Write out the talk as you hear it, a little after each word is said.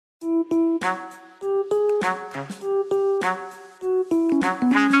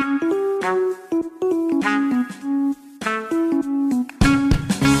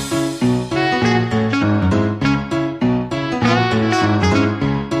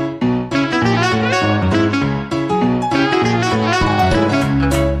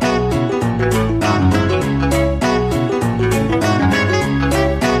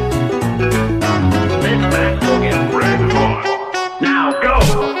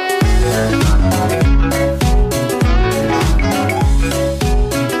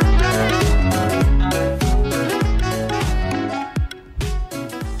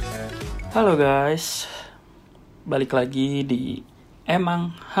Halo guys, balik lagi di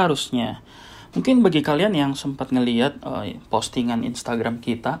Emang Harusnya. Mungkin bagi kalian yang sempat ngeliat postingan Instagram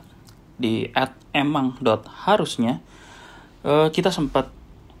kita di @emang.harusnya, kita sempat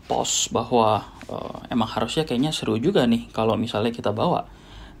post bahwa emang harusnya kayaknya seru juga nih kalau misalnya kita bawa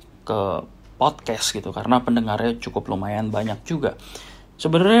ke podcast gitu, karena pendengarnya cukup lumayan banyak juga.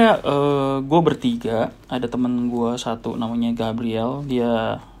 Sebenarnya gue bertiga, ada temen gue satu namanya Gabriel,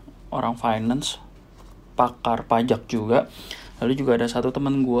 dia orang finance, pakar pajak juga. Lalu juga ada satu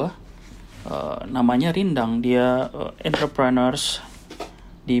teman gue namanya Rindang, dia entrepreneurs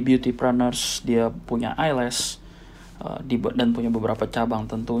di beautypreneurs, dia punya eyelash dan punya beberapa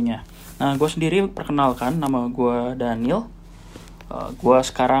cabang tentunya. Nah, gue sendiri perkenalkan, nama gue Daniel. Gue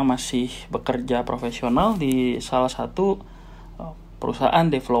sekarang masih bekerja profesional di salah satu perusahaan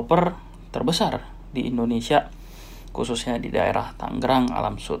developer terbesar di Indonesia, khususnya di daerah Tangerang,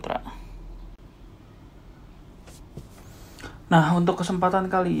 Alam Sutra. Nah, untuk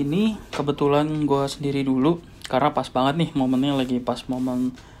kesempatan kali ini, kebetulan gue sendiri dulu, karena pas banget nih momennya lagi pas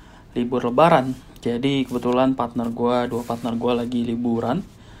momen libur lebaran. Jadi kebetulan dua partner gue lagi liburan,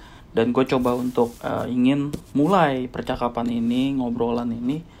 dan gue coba untuk ingin mulai percakapan ini, ngobrolan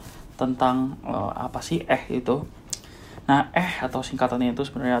ini, tentang apa sih itu. Nah, atau singkatannya itu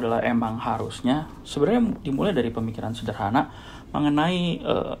sebenarnya adalah emang harusnya. Sebenarnya dimulai dari pemikiran sederhana mengenai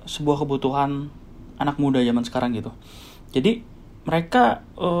sebuah kebutuhan anak muda zaman sekarang gitu. Jadi mereka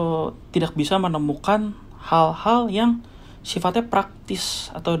tidak bisa menemukan hal-hal yang sifatnya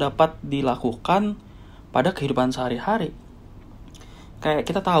praktis atau dapat dilakukan pada kehidupan sehari-hari. Kayak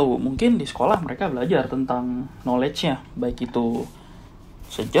kita tahu, mungkin di sekolah mereka belajar tentang knowledge-nya, baik itu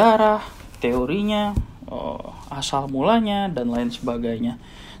sejarah, teorinya, asal mulanya, dan lain sebagainya.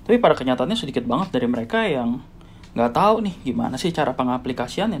 Tapi pada kenyataannya sedikit banget dari mereka yang nggak tahu nih gimana sih cara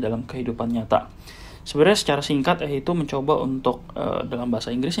pengaplikasiannya dalam kehidupan nyata. Sebenarnya secara singkat itu mencoba untuk dalam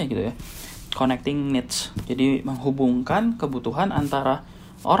bahasa Inggrisnya gitu ya, connecting needs. Jadi menghubungkan kebutuhan antara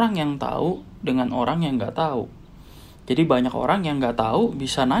orang yang tahu dengan orang yang nggak tahu. Jadi banyak orang yang nggak tahu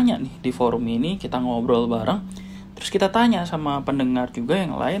bisa nanya nih di forum ini, kita ngobrol bareng. Terus kita tanya sama pendengar juga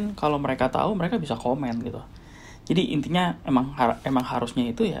yang lain, kalau mereka tahu mereka bisa komen gitu. Jadi intinya emang harusnya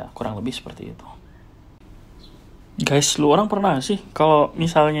itu ya kurang lebih seperti itu. Guys, lu orang pernah sih kalau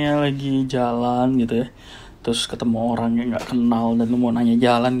misalnya lagi jalan gitu ya, terus ketemu orang yang nggak kenal dan lu mau nanya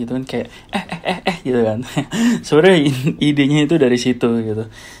jalan gitu kan, kayak gitu kan. Sebenarnya idenya itu dari situ gitu.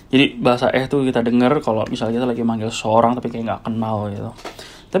 Jadi bahasa tuh kita dengar kalau misalnya kita lagi manggil seseorang tapi kayak nggak kenal gitu.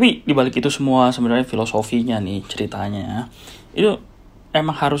 Tapi dibalik itu semua sebenarnya filosofinya nih, ceritanya itu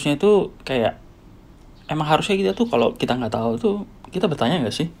emang harusnya itu kayak emang harusnya kita tuh kalau kita nggak tahu tuh kita bertanya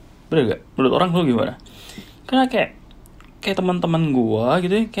nggak sih, bener nggak? Menurut orang tuh gimana? Karena kayak teman-teman gua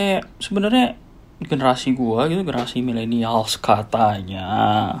gitu ya, kayak sebenarnya generasi gua gitu, generasi millennials katanya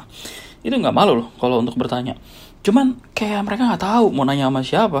itu nggak malu loh kalau untuk bertanya. Cuman kayak mereka nggak tahu mau nanya sama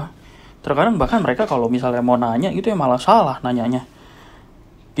siapa. Terkadang bahkan mereka kalau misalnya mau nanya gitu ya malah salah nanyanya.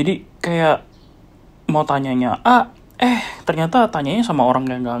 Jadi kayak mau tanyanya ternyata tanyanya sama orang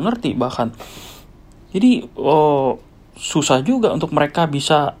yang nggak ngerti bahkan. Jadi susah juga untuk mereka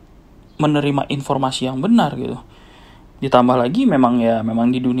bisa menerima informasi yang benar gitu. Ditambah lagi memang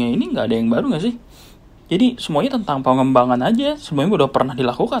di dunia ini nggak ada yang baru nggak sih? Jadi semuanya tentang pengembangan aja, semuanya udah pernah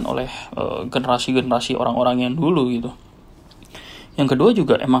dilakukan oleh generasi-generasi orang-orang yang dulu gitu. Yang kedua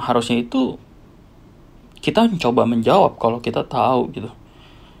juga emang harusnya itu kita mencoba menjawab kalau kita tahu gitu.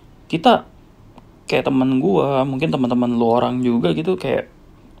 Kita kayak temen gue, mungkin teman-teman lu orang juga gitu, kayak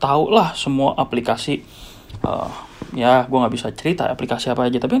tahu lah semua aplikasi. Gue nggak bisa cerita aplikasi apa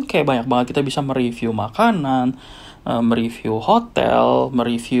aja, tapi kan kayak banyak banget kita bisa mereview makanan, mereview hotel,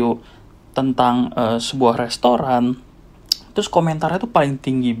 mereview tentang sebuah restoran. Terus komentarnya tuh paling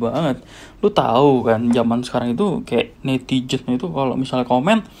tinggi banget. Lu tahu kan zaman sekarang itu kayak netizen itu kalau misalnya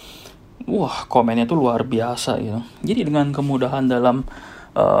komen, komennya tuh luar biasa gitu. Jadi dengan kemudahan dalam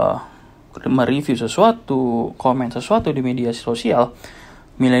mereview sesuatu, komen sesuatu di media sosial,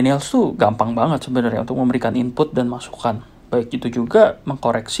 millennials tuh gampang banget sebenarnya untuk memberikan input dan masukan. Baik itu juga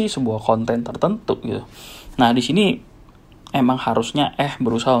mengkoreksi sebuah konten tertentu gitu. Nah, di sini emang harusnya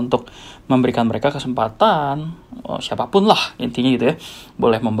berusaha untuk memberikan mereka kesempatan, siapapun lah intinya gitu ya,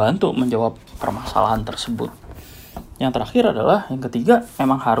 boleh membantu menjawab permasalahan tersebut. Yang terakhir adalah yang ketiga,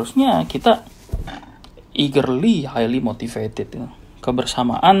 emang harusnya kita eagerly, highly motivated.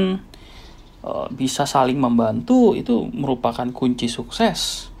 Kebersamaan, bisa saling membantu, itu merupakan kunci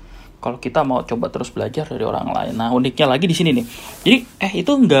sukses kalau kita mau coba terus belajar dari orang lain. Nah, uniknya lagi di sini nih. Jadi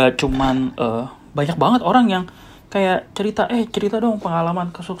itu nggak cuman banyak banget orang yang kayak cerita dong pengalaman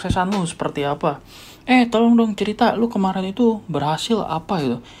kesuksesan lu seperti apa. Tolong dong cerita lu kemarin itu berhasil apa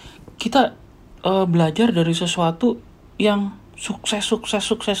gitu. Kita belajar dari sesuatu yang sukses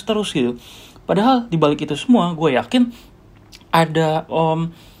terus gitu. Padahal di balik itu semua, gue yakin ada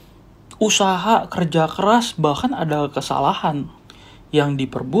usaha, kerja keras, bahkan ada kesalahan yang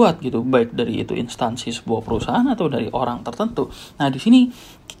diperbuat gitu, baik dari itu instansi sebuah perusahaan atau dari orang tertentu. Nah, di sini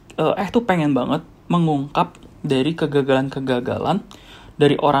tuh pengen banget mengungkap dari kegagalan-kegagalan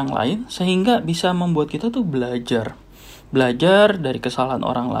dari orang lain sehingga bisa membuat kita tuh belajar dari kesalahan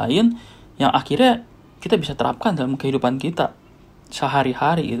orang lain yang akhirnya kita bisa terapkan dalam kehidupan kita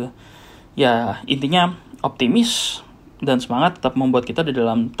sehari-hari gitu. Ya, intinya optimis dan semangat tetap membuat kita di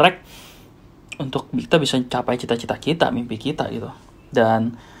dalam track untuk kita bisa capai cita-cita kita, mimpi kita gitu.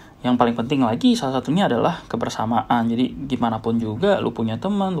 Dan yang paling penting lagi salah satunya adalah kebersamaan. Jadi gimana pun juga lu punya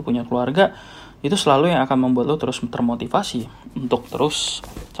teman, lu punya keluarga, itu selalu yang akan membuat lu terus termotivasi untuk terus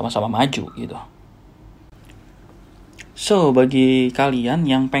sama-sama maju gitu. So, bagi kalian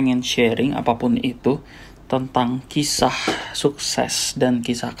yang pengen sharing apapun itu tentang kisah sukses dan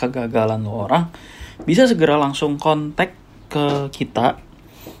kisah kegagalan lu orang, bisa segera langsung kontak ke kita.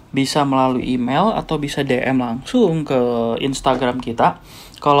 Bisa melalui email atau bisa DM langsung ke Instagram kita.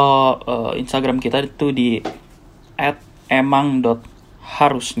 Kalau Instagram kita itu di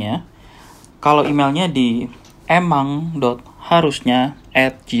 @emang.harusnya. Kalau emailnya di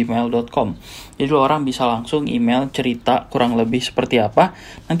emang.harusnya@gmail.com. Jadi orang bisa langsung email cerita kurang lebih seperti apa.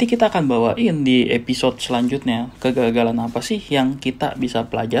 Nanti kita akan bawain di episode selanjutnya. Kegagalan apa sih yang kita bisa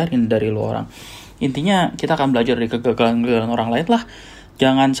pelajarin dari lo orang. Intinya kita akan belajar dari kegagalan orang lain lah.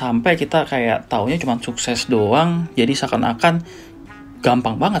 Jangan sampai kita kayak taunya cuma sukses doang, jadi seakan-akan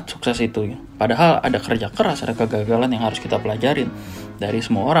gampang banget sukses itu. Padahal ada kerja keras, ada kegagalan yang harus kita pelajarin. Dari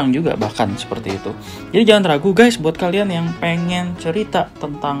semua orang juga bahkan seperti itu. Jadi jangan ragu guys, buat kalian yang pengen cerita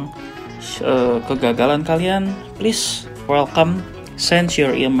tentang kegagalan kalian, please welcome, send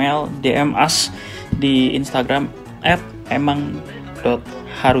your email, DM us di Instagram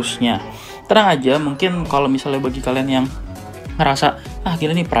 @emang.harusnya. Tenang aja, mungkin kalau misalnya bagi kalian yang ngerasa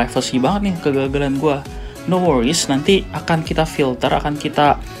gila nih privacy banget nih kegagalan gue, no worries, nanti akan kita filter, akan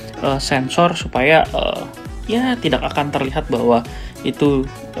kita sensor supaya ya tidak akan terlihat bahwa itu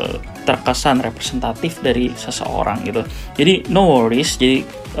terkesan representatif dari seseorang gitu. Jadi no worries, jadi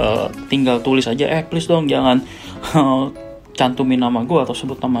tinggal tulis aja please dong jangan cantumin nama gue atau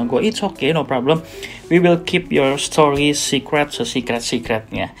sebut nama gue. It's okay, no problem, we will keep your story secret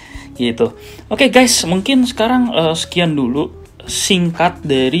secret-secretnya gitu. Oke guys, mungkin sekarang sekian dulu singkat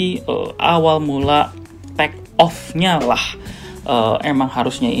dari awal mula take off-nya lah. Emang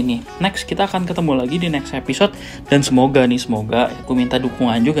harusnya ini. Next kita akan ketemu lagi di next episode. Dan semoga aku minta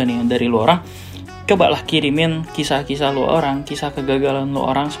dukungan juga nih dari lo orang. Cobalah kirimin kisah-kisah lo orang, kisah kegagalan lo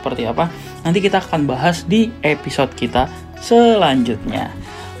orang seperti apa. Nanti kita akan bahas di episode kita selanjutnya.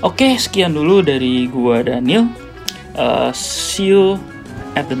 Oke, sekian dulu dari gua Daniel. See you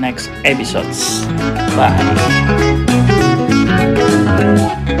at the next episodes. Bye.